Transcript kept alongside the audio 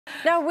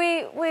Now,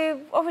 we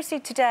obviously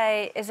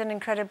today is an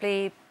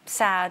incredibly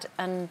sad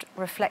and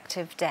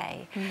reflective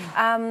day.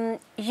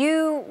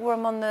 You were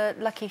among the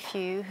lucky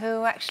few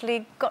who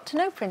actually got to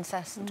know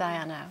Princess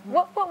Diana.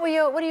 What are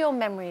your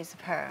memories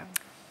of her?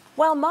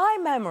 Well, my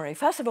memory,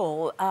 first of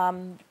all,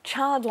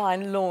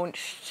 Childline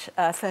launched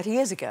 30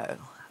 years ago,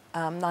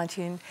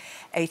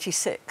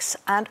 1986,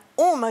 and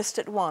almost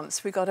at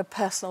once we got a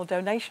personal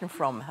donation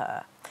from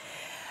her,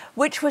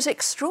 which was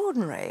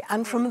extraordinary.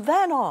 And from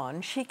then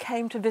on, she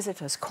came to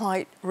visit us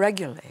quite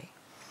regularly.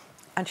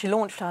 And she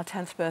launched our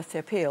 10th birthday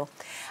appeal.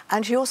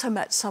 And she also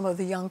met some of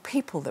the young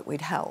people that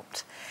we'd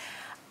helped.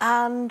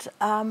 And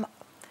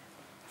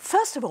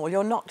first of all,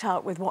 you're knocked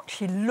out with what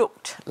she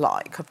looked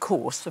like, of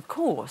course.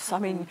 I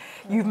mean,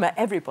 you've met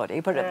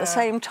everybody, but at the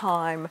same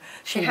time...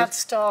 She had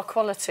star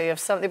quality of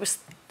something. It was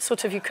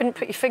sort of, you couldn't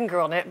put your finger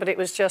on it, but it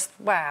was just,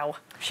 wow.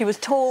 She was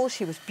tall,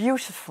 she was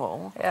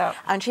beautiful,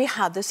 and she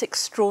had this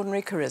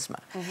extraordinary charisma.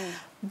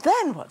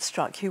 Then what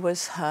struck you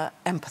was her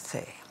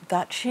empathy,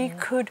 that she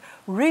could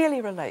really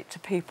relate to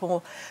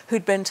people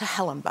who'd been to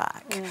hell and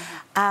back.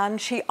 And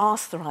she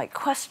asked the right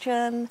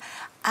question,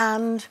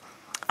 and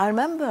I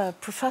remember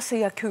Professor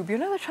Yacoub, you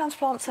know, the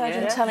transplant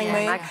surgeon, telling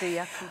me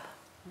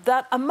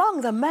that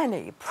among the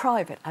many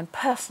private and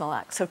personal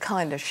acts of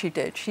kindness she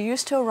did, she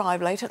used to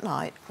arrive late at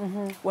night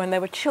when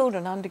there were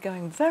children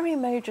undergoing very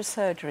major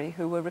surgery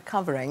who were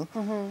recovering.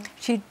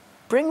 She'd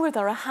bring with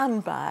her a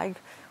handbag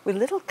with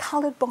little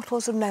coloured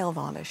bottles of nail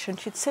varnish, and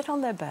she'd sit on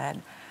their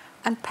bed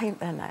and paint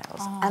their nails.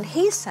 And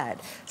he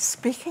said,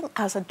 speaking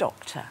as a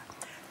doctor,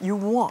 you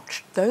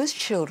watched those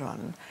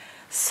children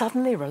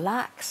suddenly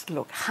relaxed,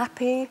 look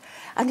happy,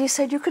 and he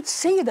said you could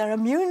see their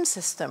immune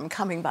system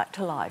coming back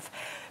to life.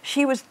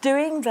 She was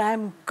doing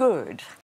them good.